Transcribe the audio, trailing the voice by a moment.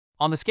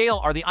On the scale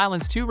are the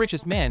island's two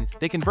richest men.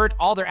 They convert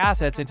all their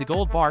assets into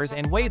gold bars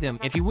and weigh them.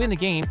 If you win the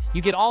game,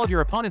 you get all of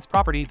your opponent's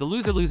property. The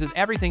loser loses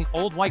everything.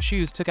 Old White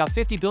Shoes took out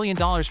 $50 billion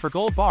for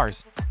gold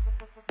bars.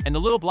 And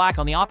the little black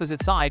on the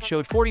opposite side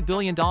showed $40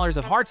 billion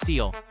of hard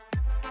steel.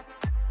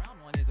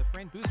 Round one is a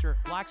friend booster.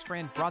 Black's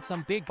friend brought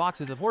some big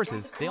boxes of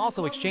horses. They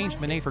also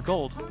exchanged money for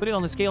gold. Put it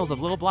on the scales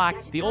of little black.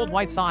 The old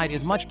white side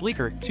is much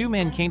bleaker. Two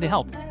men came to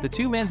help. The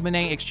two men's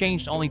money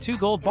exchanged only 2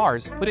 gold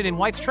bars. Put it in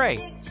White's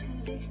tray.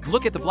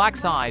 Look at the black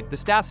side. The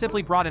staff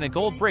simply brought in a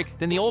gold brick.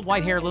 Then the old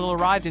white hair little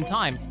arrived in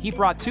time. He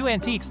brought 2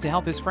 antiques to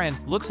help his friend.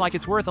 Looks like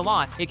it's worth a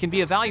lot. It can be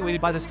evaluated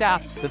by the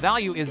staff. The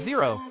value is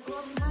 0.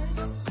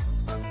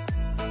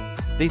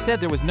 They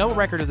said there was no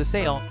record of the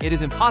sale. It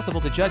is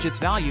impossible to judge its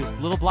value.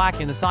 Little black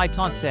in the side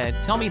taunt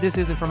said, "Tell me this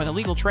isn't from an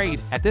illegal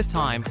trade." At this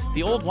time,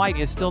 the old white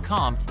is still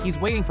calm. He's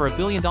waiting for a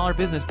billion-dollar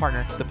business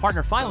partner. The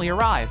partner finally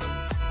arrived.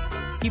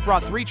 He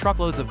brought 3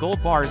 truckloads of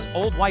gold bars.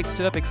 Old White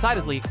stood up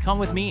excitedly. "Come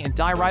with me and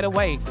die right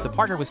away." The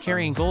partner was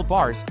carrying gold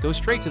bars. Go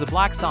straight to the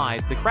black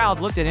side. The crowd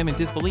looked at him in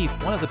disbelief.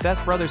 One of the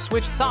best brothers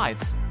switched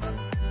sides.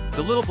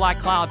 The little black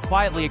cloud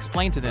quietly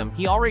explained to them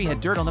he already had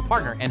dirt on the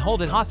partner and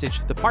hold it hostage.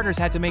 The partners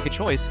had to make a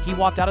choice. He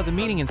walked out of the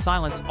meeting in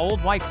silence.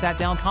 Old White sat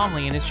down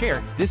calmly in his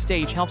chair. This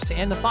stage helps to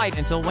end the fight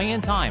until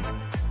weigh-in time.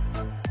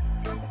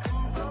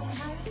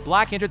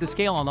 Black entered the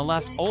scale on the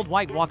left. Old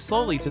White walked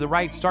slowly to the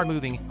right. Start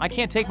moving. I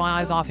can't take my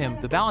eyes off him.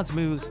 The balance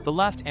moves. The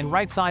left and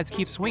right sides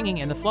keep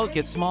swinging and the float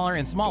gets smaller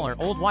and smaller.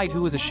 Old White,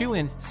 who was a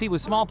shoe-in, see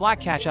with small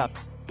black catch up.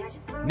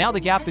 Now the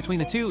gap between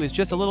the two is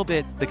just a little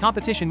bit. The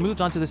competition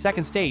moved on to the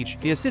second stage.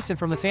 The assistant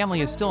from the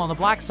family is still on the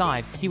black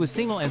side. He was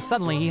single and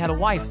suddenly he had a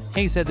wife.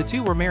 Hay said the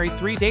two were married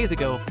 3 days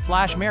ago.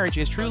 Flash marriage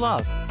is true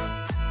love.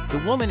 The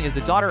woman is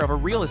the daughter of a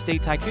real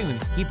estate tycoon.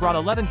 He brought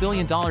 $11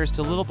 billion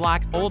to Little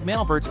Black. Old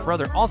Mailbird's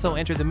brother also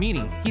entered the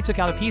meeting. He took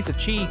out a piece of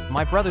chi.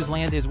 "My brother's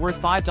land is worth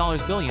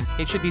 $5 billion.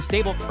 It should be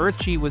stable." Earth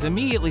chi was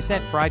immediately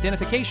sent for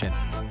identification.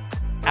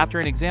 After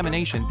an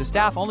examination, the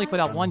staff only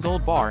put out 1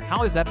 gold bar.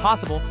 "How is that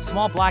possible?"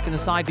 Small Black in the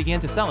side began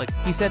to sell it.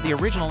 He said the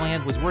original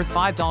land was worth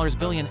 $5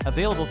 billion,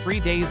 available 3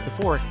 days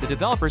before. The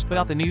developers put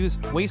out the news,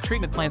 waste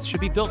treatment plants should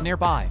be built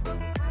nearby.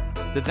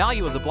 The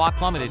value of the block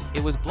plummeted.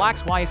 It was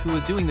Black's wife who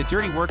was doing the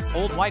dirty work.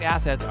 Old White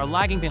assets are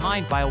lagging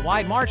behind by a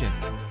wide margin.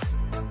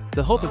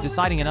 The hope of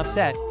deciding an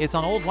upset, it's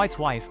on Old White's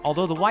wife.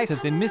 Although the wife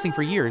has been missing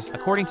for years,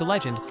 according to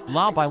legend,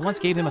 Lao Bai once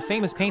gave him a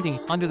famous painting,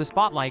 Under the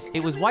Spotlight.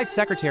 It was White's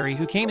secretary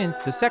who came in.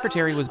 The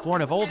secretary was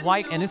born of Old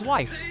White and his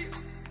wife.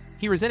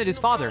 He resented his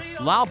father,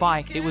 Lao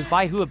Bai. It was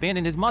Bai who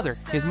abandoned his mother.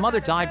 His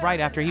mother died right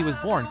after he was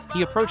born.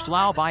 He approached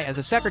Lao Bai as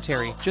a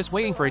secretary, just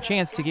waiting for a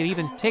chance to get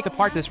even. Take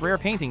apart this rare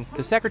painting.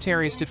 The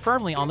secretary stood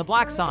firmly on the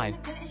black side.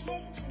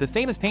 The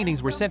famous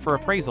paintings were sent for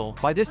appraisal.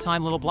 By this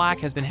time Little Black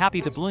has been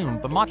happy to bloom,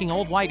 but mocking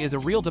Old White is a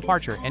real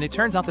departure, and it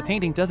turns out the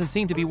painting doesn't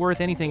seem to be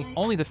worth anything.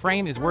 Only the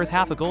frame is worth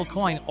half a gold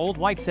coin. Old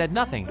White said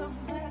nothing.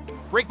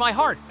 "Break my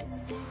heart."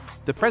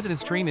 The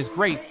president's dream is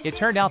great. It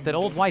turned out that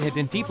Old White had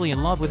been deeply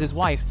in love with his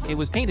wife. It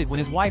was painted when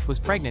his wife was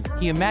pregnant.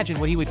 He imagined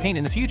what he would paint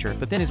in the future,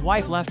 but then his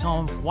wife left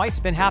home. White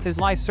spent half his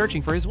life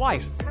searching for his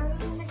wife.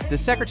 The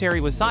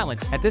secretary was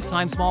silent. At this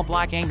time Small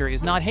Black anger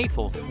is not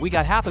hateful. "We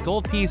got half a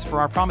gold piece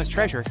for our promised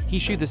treasure." He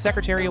shooed the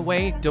secretary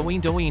away.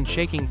 Doeen Doeen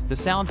shaking. The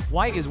sound.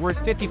 White is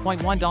worth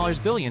 $50.1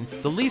 billion.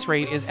 The lease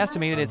rate is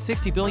estimated at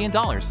 $60 billion.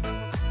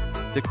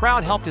 The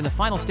crowd helped in the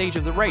final stage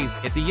of the race.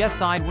 If the yes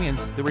side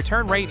wins, the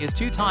return rate is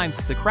 2 times.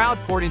 The crowd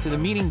poured into the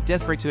meeting,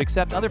 desperate to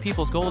accept other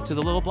people's gold. To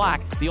the Little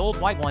Black, the Old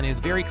White one is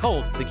very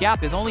cold. The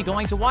gap is only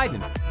going to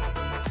widen.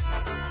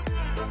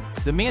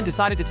 The man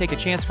decided to take a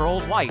chance for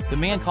Old White. The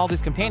man called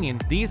his companion.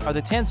 These are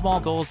the 10 small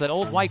goals that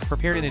Old White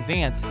prepared in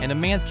advance, and a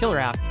man's killer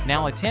app.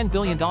 Now a $10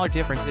 billion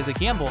difference is a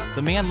gamble.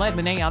 The man led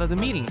Monet out of the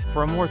meeting.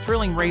 For a more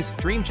thrilling race,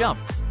 dream jump.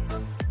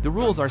 The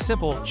rules are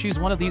simple. Choose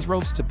one of these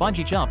ropes to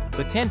bungee jump,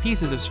 but 10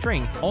 pieces of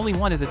string. Only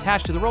one is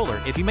attached to the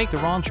roller. If you make the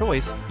wrong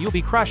choice, you'll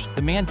be crushed.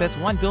 The man bets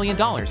 $1 billion.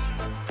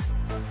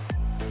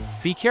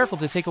 Be careful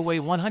to take away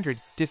 100.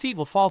 Defeat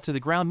will fall to the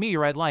ground.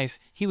 Meteorite life.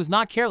 He was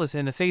not careless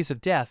in the face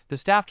of death. The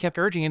staff kept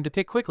urging him to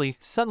pick quickly.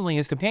 Suddenly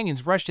his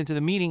companions rushed into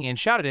the meeting and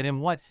shouted at him,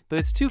 "What?" But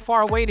it's too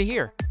far away to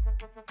hear.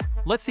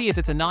 Let's see if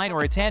it's a 9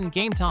 or a 10.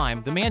 Game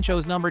time. The man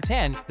chose number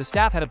 10. The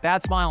staff had a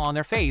bad smile on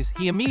their face.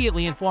 He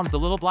immediately informed the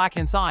Little Black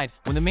inside.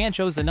 When the man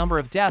chose the number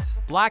of deaths,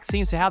 Black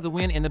seems to have the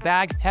win in the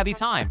bag. Heavy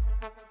time.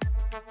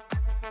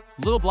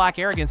 Little Black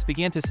arrogance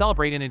began to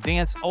celebrate in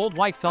advance. Old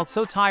White felt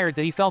so tired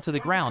that he fell to the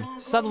ground.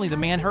 Suddenly the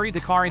man hurried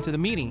the car into the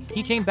meeting.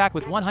 He came back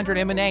with 100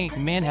 M&A. The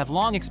man have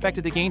long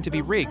expected the game to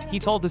be rigged. He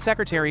told the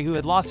secretary who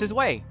had lost his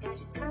way,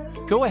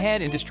 "Go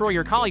ahead and destroy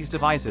your colleagues'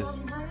 devices."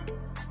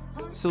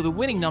 So the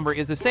winning number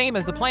is the same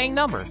as the playing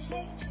number.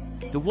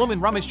 The woman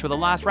rummaged for the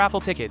last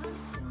raffle ticket.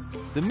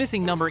 The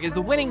missing number is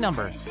the winning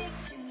number.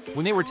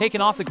 When they were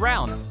taken off the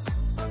grounds,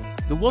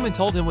 the woman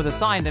told him with a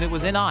sign that it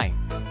was NI.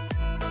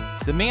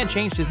 The man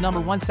changed his number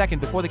 1 second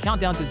before the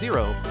countdown to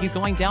 0. He's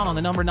going down on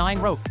the number 9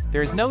 rope.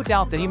 There is no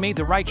doubt that he made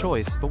the right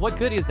choice, but what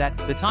good is that?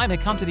 The time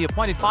had come to the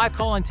appointed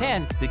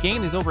 5:10. The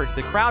game is over.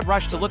 The crowd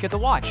rushed to look at the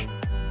watch.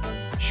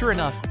 Sure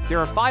enough, there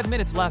are 5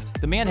 minutes left.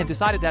 The man had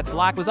decided that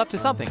black was up to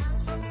something.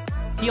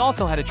 He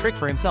also had a trick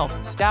for himself.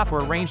 Staff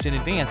were arranged in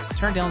advance.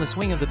 Turn down the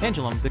swing of the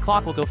pendulum. The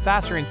clock will go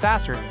faster and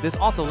faster. This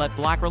also let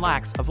black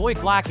relax. Avoid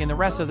black in the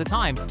rest of the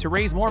time to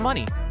raise more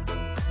money.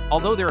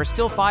 Although there are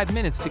still 5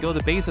 minutes to go,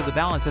 the base of the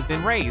balance has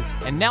been raised,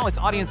 and now it's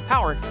audience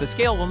power. The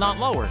scale will not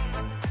lower.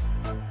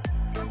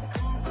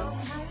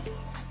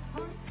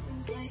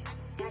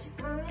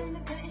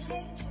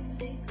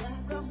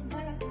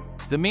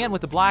 The man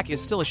with the black is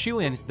still a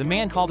shoe-in. The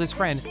man called his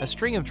friend. A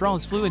string of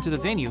drones flew into the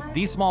venue.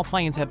 These small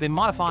planes have been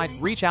modified.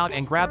 Reach out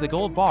and grab the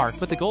gold bar.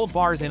 Put the gold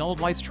bars in Old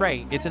White's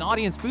tray. It's an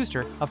audience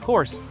booster, of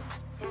course.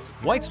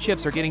 White's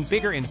chips are getting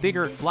bigger and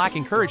bigger. Black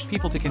encouraged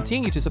people to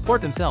continue to support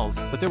themselves,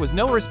 but there was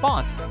no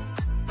response.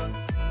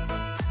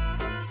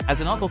 As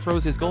an uncle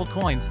throws his gold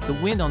coins, the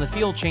wind on the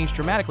field changed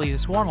dramatically to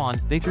swarm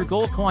on. They threw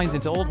gold coins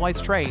into Old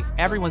White's tray.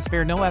 Everyone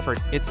spared no effort.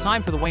 It's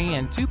time for the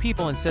weigh-in. 2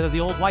 people instead of the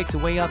Old White to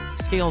weigh up.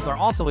 Scales are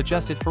also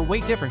adjusted for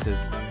weight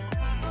differences.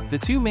 The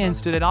 2 men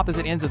stood at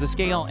opposite ends of the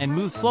scale and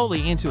moved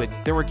slowly into it.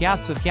 There were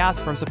gasps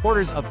from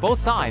supporters of both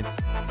sides.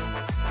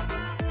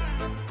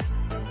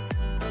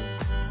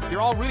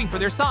 They're all rooting for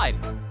their side.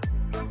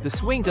 The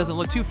swing doesn't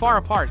look too far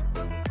apart.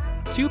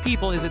 2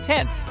 people is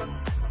tense.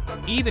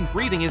 Even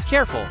breathing is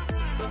careful.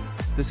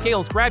 The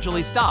scales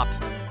gradually stopped.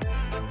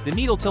 The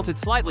needle tilted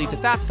slightly to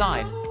fat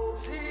side.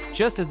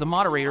 Just as the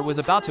moderator was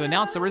about to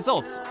announce the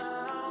results.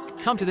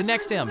 Come to the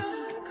next M.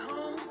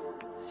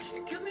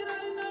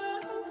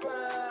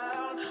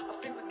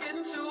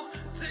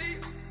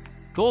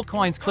 Gold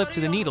coins clipped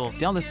to the needle,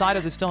 down the side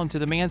of the stone to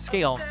the man's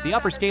scale. The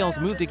upper scales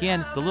moved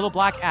again. The little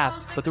black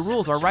asked, but the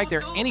rules are right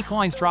there. Any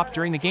coins dropped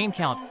during the game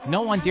count.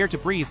 No one dared to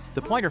breathe.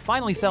 The pointer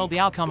finally settled the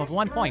outcome of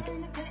 1 point.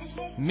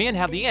 Men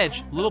have the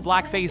edge. Little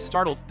black face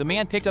startled. The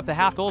man picked up the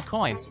half gold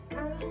coin.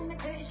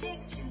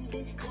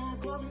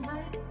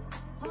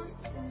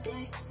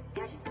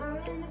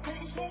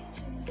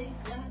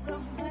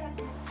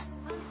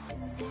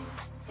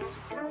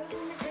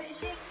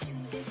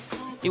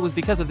 It was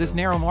because of this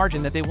narrow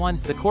margin that they won.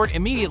 The court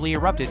immediately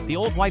erupted. The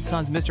Old White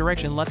Son's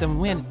misdirection let them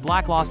win.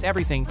 Black lost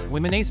everything.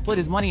 When Monet split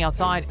his money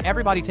outside,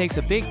 everybody takes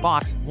a big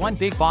box, 1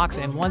 big box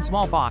and 1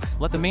 small box.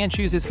 Let the man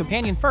choose his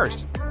companion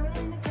first.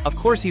 Of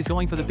course he's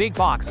going for the big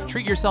box.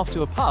 Treat yourself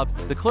to a pub.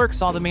 The clerk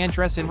saw the man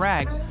dressed in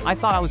rags. I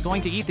thought I was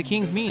going to eat the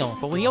king's meal,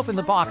 but when he opened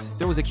the box,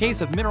 there was a case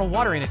of mineral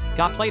water in it.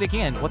 Got played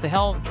again. What the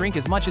hell? Drink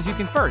as much as you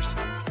can first.